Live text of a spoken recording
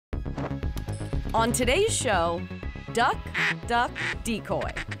On today's show, Duck, Duck, Decoy.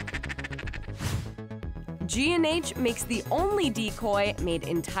 G&H makes the only decoy made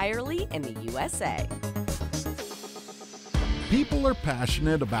entirely in the USA. People are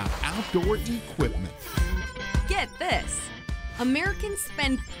passionate about outdoor equipment. Get this, Americans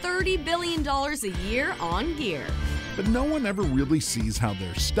spend $30 billion a year on gear. But no one ever really sees how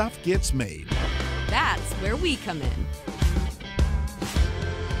their stuff gets made. That's where we come in.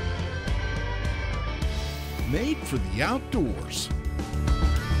 Made for the Outdoors.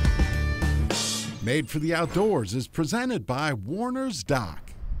 Made for the Outdoors is presented by Warner's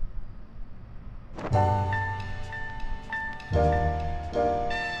Dock.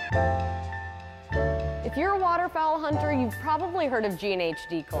 If you're a waterfowl hunter, you've probably heard of G&H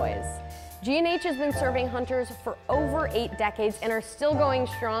Decoys. G&H has been serving hunters for over 8 decades and are still going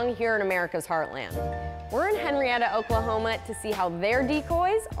strong here in America's heartland. We're in Henrietta, Oklahoma to see how their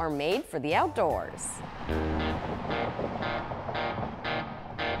decoys are made for the outdoors.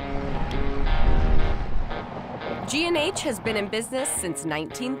 G&H has been in business since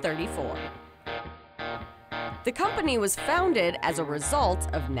 1934. The company was founded as a result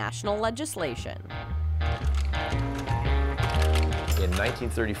of national legislation. In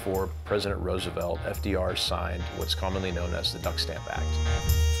 1934, President Roosevelt, FDR, signed what's commonly known as the Duck Stamp Act.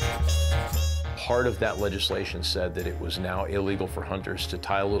 Part of that legislation said that it was now illegal for hunters to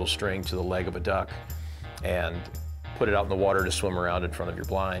tie a little string to the leg of a duck and put it out in the water to swim around in front of your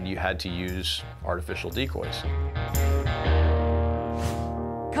blind. You had to use artificial decoys.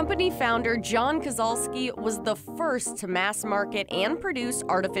 Company founder John Kozlowski was the first to mass market and produce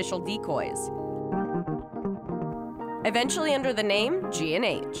artificial decoys, eventually under the name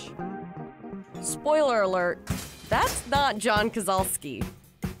G&H. Spoiler alert, that's not John Kozlowski.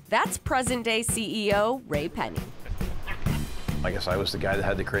 That's present-day CEO Ray Penny. I guess I was the guy that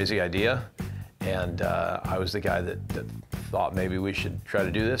had the crazy idea, and I was the guy that thought maybe we should try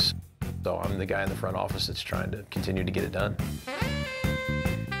to do this. So I'm the guy in the front office that's trying to continue to get it done.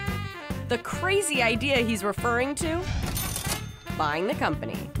 The crazy idea he's referring to? Buying the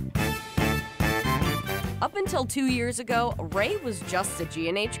company. Up until 2 years ago, Ray was just a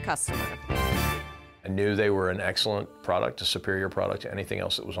G&H customer. I knew they were an excellent product, a superior product to anything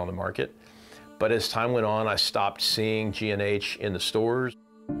else that was on the market. But as time went on, I stopped seeing G&H in the stores.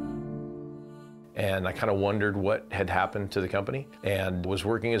 And I kind of wondered what had happened to the company, and was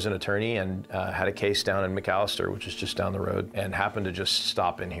working as an attorney and had a case down in McAllister, which is just down the road, and happened to just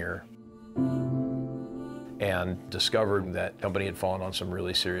stop in here and discovered that the company had fallen on some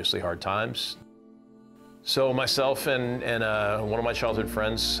really seriously hard times. So myself and one of my childhood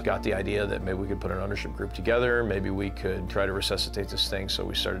friends got the idea that maybe we could put an ownership group together, maybe we could try to resuscitate this thing. So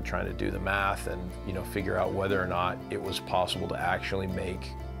we started trying to do the math and figure out whether or not it was possible to actually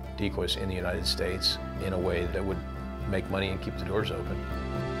make decoys in the United States in a way that would make money and keep the doors open.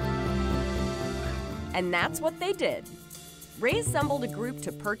 And that's what they did. Ray assembled a group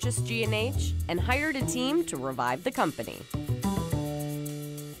to purchase G&H and hired a team to revive the company.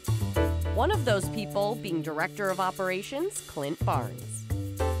 One of those people being Director of Operations, Clint Barnes.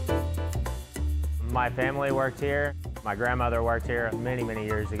 My family worked here. My grandmother worked here many, many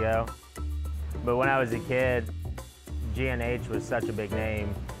years ago. But when I was a kid, G&H was such a big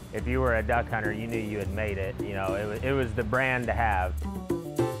name. If you were a duck hunter, you knew you had made it. It was the brand to have.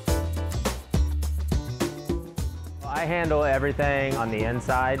 I handle everything on the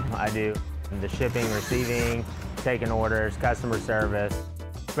inside. I do the shipping, receiving, taking orders, customer service,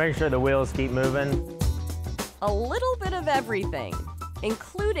 making sure the wheels keep moving. A little bit of everything,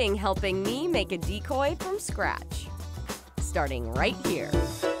 including helping me make a decoy from scratch. Starting right here.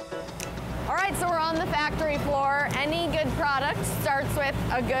 All right, so we're on the factory floor. Any good product starts with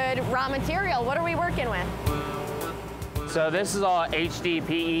a good raw material. What are we working with? So this is all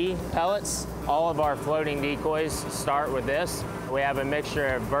HDPE pellets. All of our floating decoys start with this. We have a mixture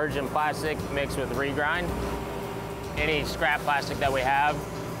of virgin plastic mixed with regrind. Any scrap plastic that we have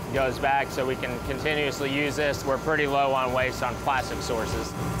goes back so we can continuously use this. We're pretty low on waste on plastic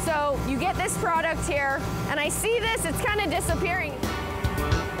sources. So you get this product here, and I see this, it's kind of disappearing.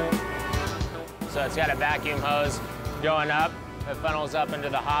 So it's got a vacuum hose going up. It funnels up into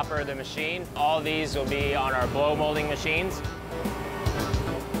the hopper of the machine. All these will be on our blow molding machines.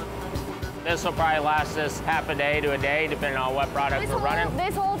 This will probably last us half a day to a day, depending on what product we're running.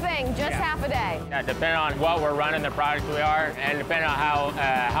 This whole thing, just half a day? Yeah, depending on what we're running, the product we are, and depending on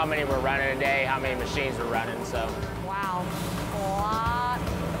how many we're running a day, how many machines we're running, so. Wow,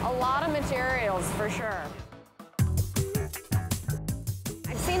 a lot of materials for sure.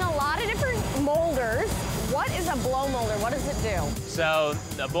 I've seen a lot of different molders. What is a blow molder? What does it do? So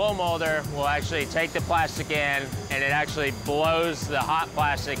the blow molder will actually take the plastic in, and it actually blows the hot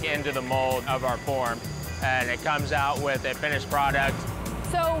plastic into the mold of our form, and it comes out with a finished product.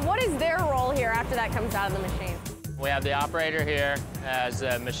 So what is their role here after that comes out of the machine? We have the operator here. As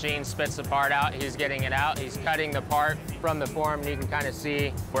the machine spits the part out, he's getting it out. He's cutting the part from the form, and you can kind of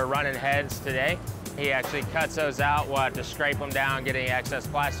see we're running heads today. He actually cuts those out. We'll have to scrape them down, get any excess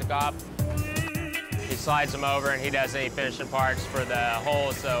plastic off. He slides them over, and he does any finishing parts for the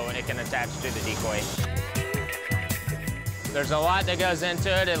hole so it can attach to the decoy. There's a lot that goes into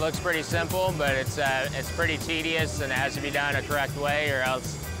it. It looks pretty simple, but it's pretty tedious, and it has to be done a correct way, or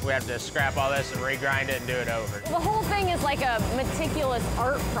else we have to scrap all this and regrind it and do it over. The whole thing is like a meticulous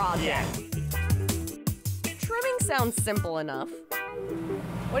art project. Yeah. Trimming sounds simple enough.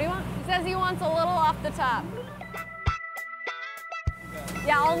 What do you want? He says he wants a little off the top.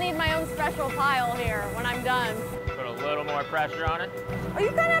 Yeah, I'll need my own special pile here when I'm done. Put a little more pressure on it. Oh, you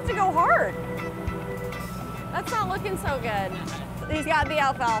kind of have to go hard. That's not looking so good. He's got the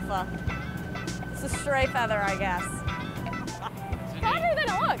alfalfa. It's a stray feather, I guess. It's harder than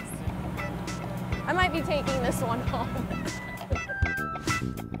it looks. I might be taking this one home.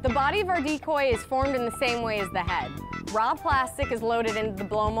 The body of our decoy is formed in the same way as the head. Raw plastic is loaded into the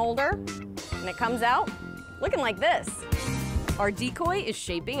blow molder, and it comes out looking like this. Our decoy is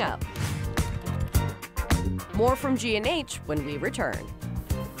shaping up. More from G&H when we return.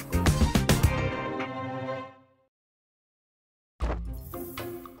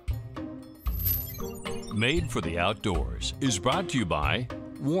 Made for the Outdoors is brought to you by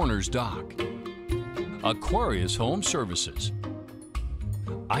Warner's Dock, Aquarius Home Services,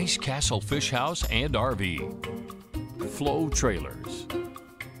 Ice Castle Fish House and RV, Flow Trailers,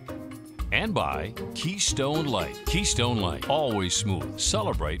 and by Keystone Light. Keystone Light, always smooth.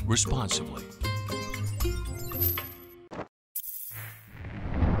 Celebrate responsibly.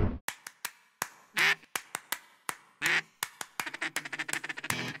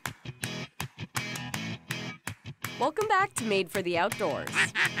 Welcome back to Made for the Outdoors.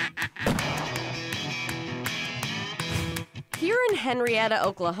 Here in Henrietta,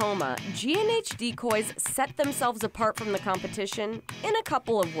 Oklahoma, G&H Decoys set themselves apart from the competition in a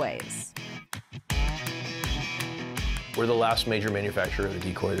couple of ways. We're the last major manufacturer of a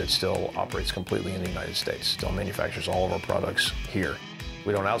decoy that still operates completely in the United States. Still manufactures all of our products here.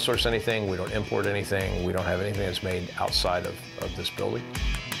 We don't outsource anything, we don't import anything, we don't have anything that's made outside of this building.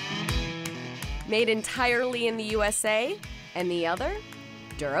 Made entirely in the USA, and the other,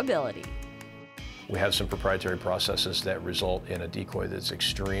 durability. We have some proprietary processes that result in a decoy that's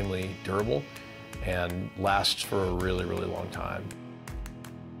extremely durable and lasts for a really, really long time.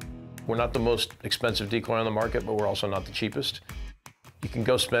 We're not the most expensive decoy on the market, but we're also not the cheapest. You can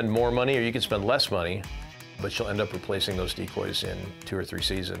go spend more money or you can spend less money, but you'll end up replacing those decoys in 2 or 3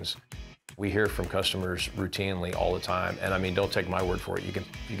 seasons. We hear from customers routinely all the time, and I mean, don't take my word for it. You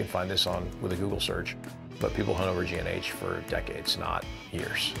can find this with a Google search, but people hunt over G&H for decades, not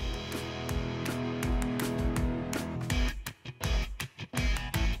years.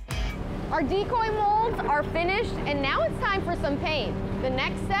 Our decoy molds are finished, and now it's time for some paint. The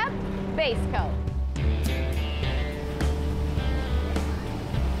next step, base coat.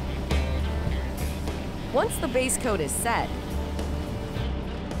 Once the base coat is set,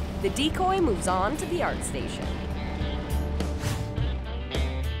 the decoy moves on to the art station.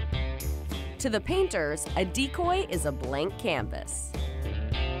 To the painters, a decoy is a blank canvas.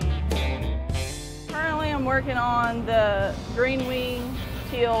 Currently, I'm working on the green wing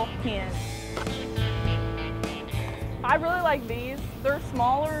teal hen. I really like these. They're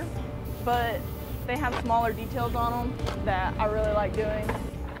smaller, but they have smaller details on them that I really like doing.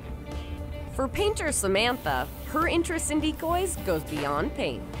 For painter Samantha, her interest in decoys goes beyond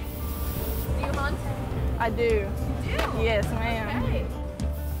paint. Do you hunt? I do. You do? Yes, ma'am. Okay.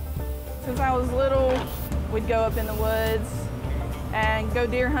 Since I was little, we'd go up in the woods and go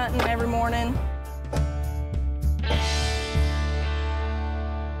deer hunting every morning.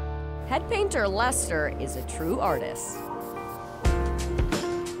 Head painter Lester is a true artist.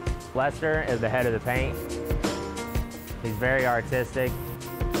 Lester is the head of the paint. He's very artistic.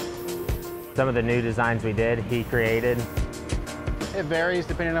 Some of the new designs we did, he created. It varies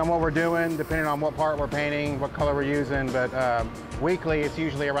depending on what we're doing, depending on what part we're painting, what color we're using, but weekly it's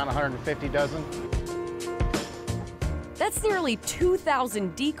usually around 150 dozen. That's nearly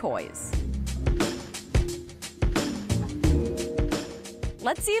 2,000 decoys.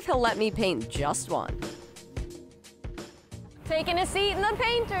 Let's see if he'll let me paint just one. Taking a seat in the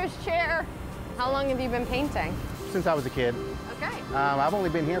painter's chair. How long have you been painting? Since I was a kid. Okay. I've only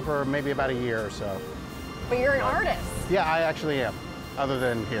been here for maybe about a year or so. But you're an artist. Yeah, I actually am, other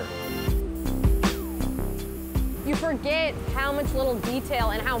than here. You forget how much little detail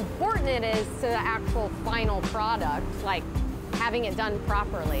and how important it is to the actual final product, like having it done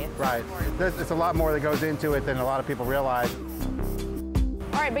properly. Right. It's a lot more that goes into it than a lot of people realize.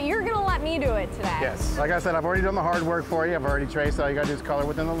 All right, but you're gonna let me do it today. Yes. Like I said, I've already done the hard work for you. I've already traced. All you gotta do is color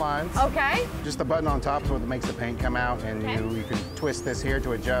within the lines. Okay. Just the button on top is what makes the paint come out, and you can twist this here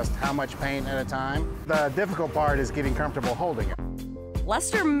to adjust how much paint at a time. The difficult part is getting comfortable holding it.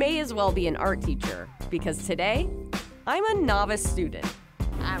 Lester may as well be an art teacher, because today, I'm a novice student.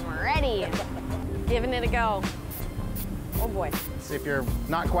 I'm ready. Giving it a go. Oh boy. So if you're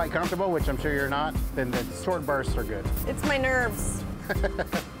not quite comfortable, which I'm sure you're not, then the short bursts are good. It's my nerves.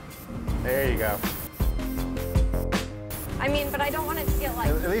 There you go. I mean, but I don't want it to get like...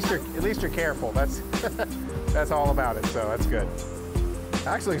 At least you're careful. That's that's all about it, so that's good.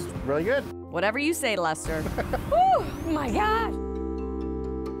 Actually, it's really good. Whatever you say, Lester. Oh my gosh.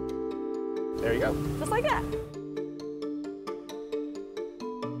 There you go. Just like that.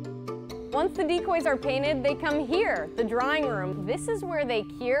 Once the decoys are painted, they come here, the drawing room. This is where they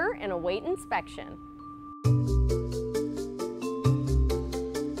cure and await inspection.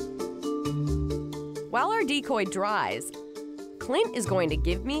 While our decoy dries, Clint is going to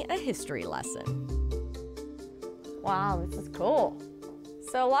give me a history lesson. Wow, this is cool.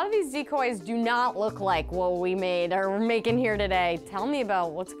 So a lot of these decoys do not look like what we made or we're making here today. Tell me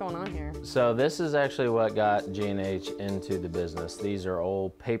about what's going on here. So this is actually what got G&H into the business. These are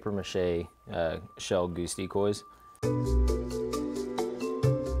old paper mache shell goose decoys.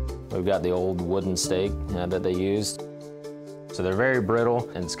 We've got the old wooden stake that they used. So they're very brittle,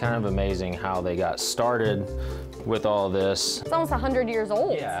 and it's kind of amazing how they got started with all this. It's almost 100 years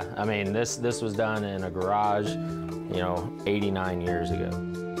old. Yeah, I mean, this was done in a garage, 89 years ago.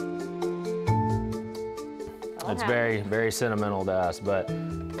 It's very, very sentimental to us, but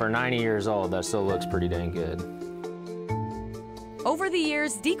for 90 years old, that still looks pretty dang good. Over the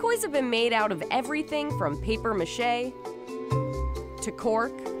years, decoys have been made out of everything from paper mache, to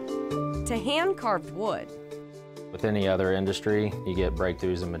cork, to hand-carved wood. With any other industry, you get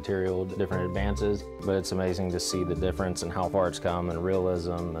breakthroughs in material, different advances, but it's amazing to see the difference in how far it's come in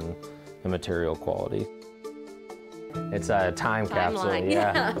realism and the material quality. It's a time capsule,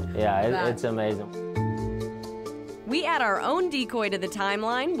 it's amazing. We add our own decoy to the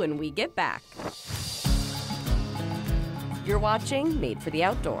timeline when we get back. You're watching Made for the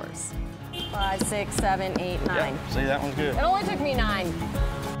Outdoors. 5, 6, 7, 8, 9. Yeah, see, that one's good. It only took me 9.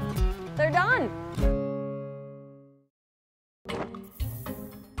 They're done.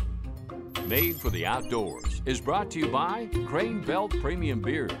 Made for the Outdoors is brought to you by Crane Belt Premium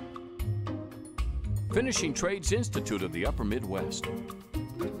Beer, Finishing Trades Institute of the Upper Midwest,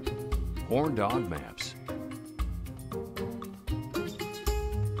 Horn Dog Maps,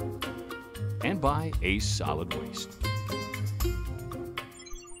 and by Ace Solid Waste.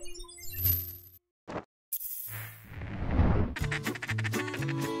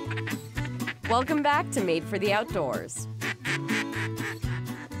 Welcome back to Made for the Outdoors.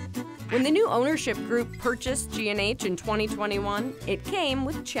 When the new ownership group purchased G&H in 2021, it came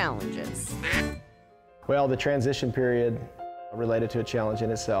with challenges. Well, the transition period related to a challenge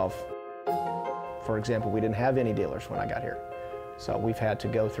in itself. For example, we didn't have any dealers when I got here. So we've had to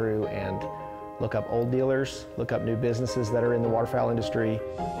go through and look up old dealers, look up new businesses that are in the waterfowl industry,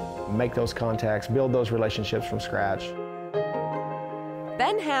 make those contacts, build those relationships from scratch.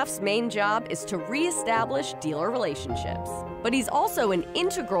 Ben Half's main job is to reestablish dealer relationships, but he's also an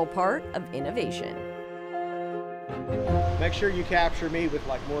integral part of innovation. Make sure you capture me with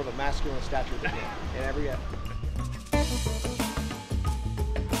like more of a masculine stature than him in every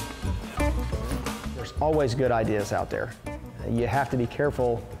There's always good ideas out there. You have to be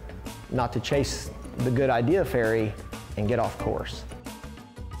careful not to chase the good idea fairy and get off course.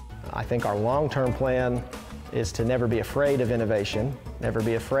 I think our long-term plan is to never be afraid of innovation, never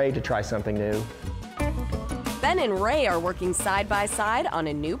be afraid to try something new. Ben and Ray are working side by side on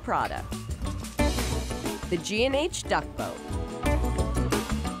a new product, the G&H Duck Boat.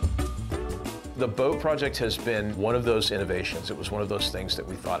 The boat project has been one of those innovations. It was one of those things that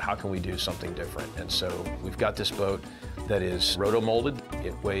we thought, how can we do something different? And so we've got this boat that is roto-molded.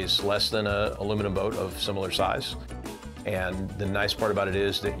 It weighs less than an aluminum boat of similar size. And the nice part about it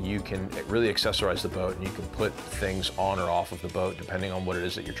is that you can really accessorize the boat, and you can put things on or off of the boat depending on what it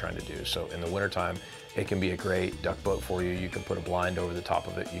is that you're trying to do. So in the wintertime, it can be a great duck boat for you. You can put a blind over the top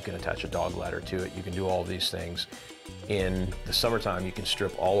of it. You can attach a dog ladder to it. You can do all of these things. In the summertime, you can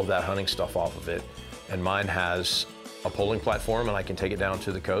strip all of that hunting stuff off of it. And mine has a poling platform, and I can take it down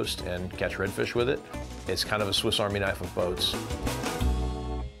to the coast and catch redfish with it. It's kind of a Swiss Army knife of boats.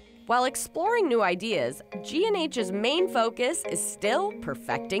 While exploring new ideas, G&H's main focus is still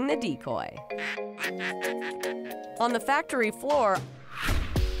perfecting the decoy. On the factory floor,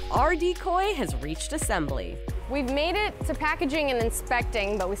 our decoy has reached assembly. We've made it to packaging and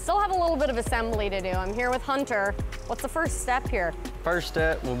inspecting, but we still have a little bit of assembly to do. I'm here with Hunter. What's the first step here? First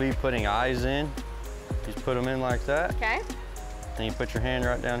step will be putting eyes in. Just put them in like that. Okay. And you put your hand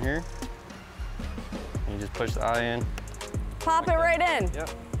right down here. And you just push the eye in. Pop it right in. Yep.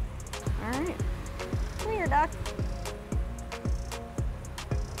 All right. Come here, duck.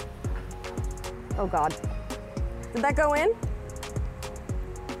 Oh, God. Did that go in?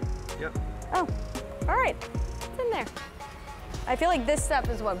 Yep. Oh, all right. It's in there. I feel like this step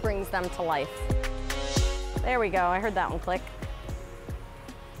is what brings them to life. There we go. I heard that one click.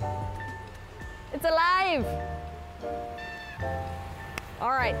 It's alive. All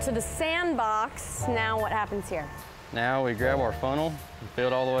right, to the sandbox. Now what happens here? Now we grab our funnel and fill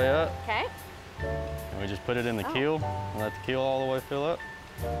it all the way up. Okay. And we just put it in the keel and let the keel all the way fill up.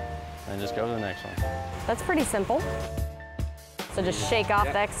 And just go to the next one. That's pretty simple. So just shake off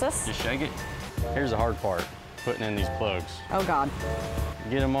the excess. Just shake it. Here's the hard part, putting in these plugs. Oh, God.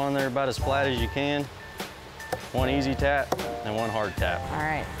 Get them on there about as flat as you can. One easy tap and one hard tap. All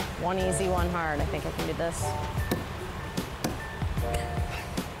right, one easy, one hard. I think I can do this.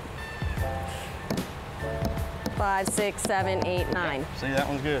 Five, 6, 7, 8, 9. See, that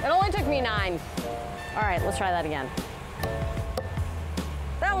one's good. It only took me 9. All right, let's try that again.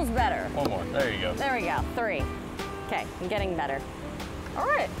 That was better. One more, there you go. There we go, 3. Okay, I'm getting better. All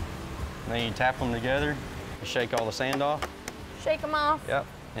right. And then you tap them together, you shake all the sand off. Shake them off. Yep,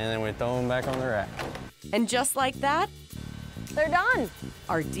 and then we throw them back on the rack. And just like that, they're done.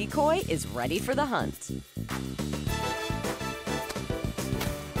 Our decoy is ready for the hunt.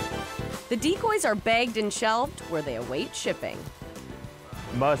 The decoys are bagged and shelved where they await shipping.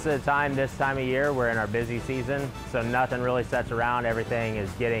 Most of the time, this time of year, we're in our busy season, so nothing really sits around. Everything is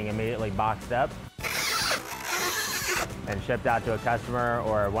getting immediately boxed up and shipped out to a customer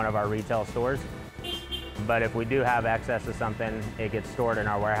or one of our retail stores. But if we do have excess of something, it gets stored in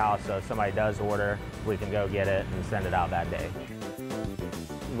our warehouse, so if somebody does order, we can go get it and send it out that day.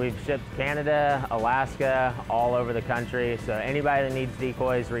 We've shipped Canada, Alaska, all over the country, so anybody that needs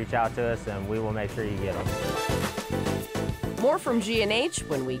decoys, reach out to us and we will make sure you get them. More from G&H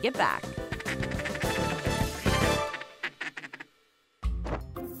when we get back.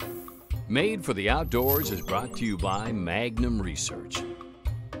 Made for the Outdoors is brought to you by Magnum Research,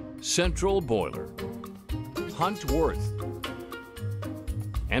 Central Boiler, Hunt Worth,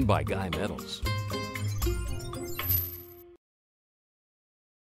 and by Guy Metals.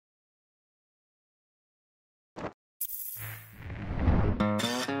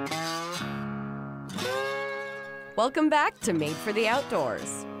 Welcome back to Made for the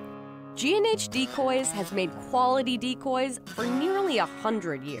Outdoors. G&H Decoys has made quality decoys for nearly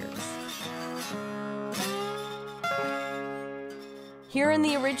 100 years. Here in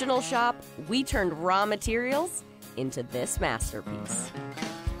the original shop, we turned raw materials into this masterpiece.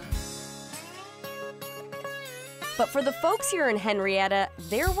 But for the folks here in Henrietta,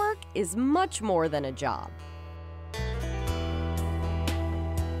 their work is much more than a job.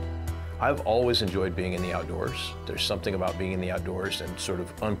 I've always enjoyed being in the outdoors. There's something about being in the outdoors and sort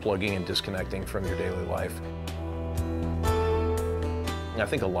of unplugging and disconnecting from your daily life. I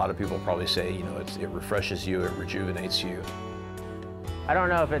think a lot of people probably say, you know, it refreshes you, it rejuvenates you. I don't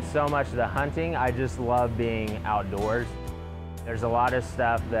know if it's so much the hunting, I just love being outdoors. There's a lot of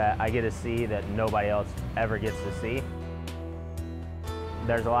stuff that I get to see that nobody else ever gets to see.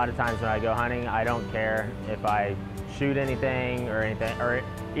 There's a lot of times when I go hunting, I don't care if I shoot anything, or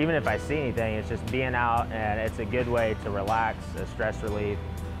even if I see anything, it's just being out, and it's a good way to relax, a stress relief.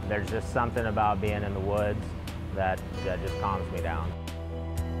 There's just something about being in the woods that just calms me down.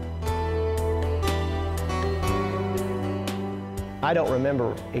 I don't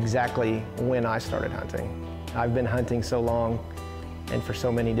remember exactly when I started hunting. I've been hunting so long and for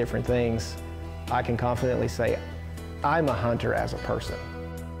so many different things, I can confidently say I'm a hunter as a person.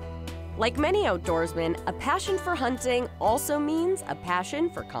 Like many outdoorsmen, a passion for hunting also means a passion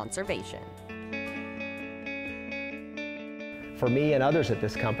for conservation. For me and others at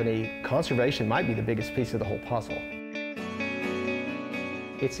this company, conservation might be the biggest piece of the whole puzzle.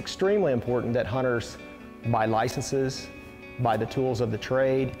 It's extremely important that hunters buy licenses, buy the tools of the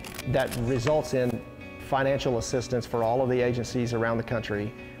trade. That results in financial assistance for all of the agencies around the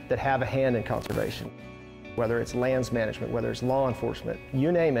country that have a hand in conservation. Whether it's lands management, whether it's law enforcement,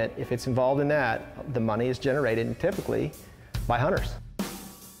 you name it, if it's involved in that, the money is generated, and typically by hunters.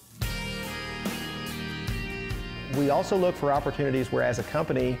 We also look for opportunities where as a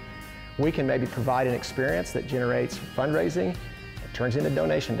company, we can maybe provide an experience that generates fundraising, it turns into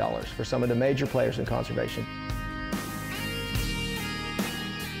donation dollars for some of the major players in conservation.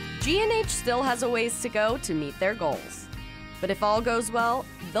 G&H still has a ways to go to meet their goals. But if all goes well,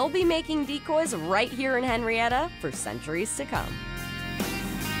 they'll be making decoys right here in Henrietta for centuries to come.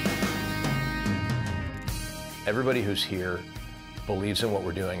 Everybody who's here believes in what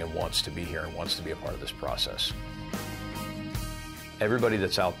we're doing and wants to be here and wants to be a part of this process. Everybody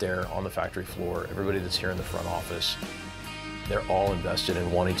that's out there on the factory floor, everybody that's here in the front office, they're all invested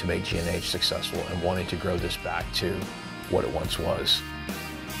in wanting to make G&H successful and wanting to grow this back to what it once was.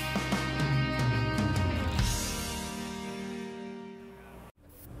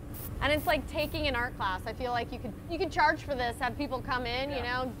 And it's like taking an art class. I feel like you could charge for this, have people come in, you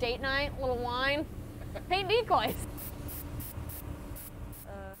know, date night, a little wine, paint decoys.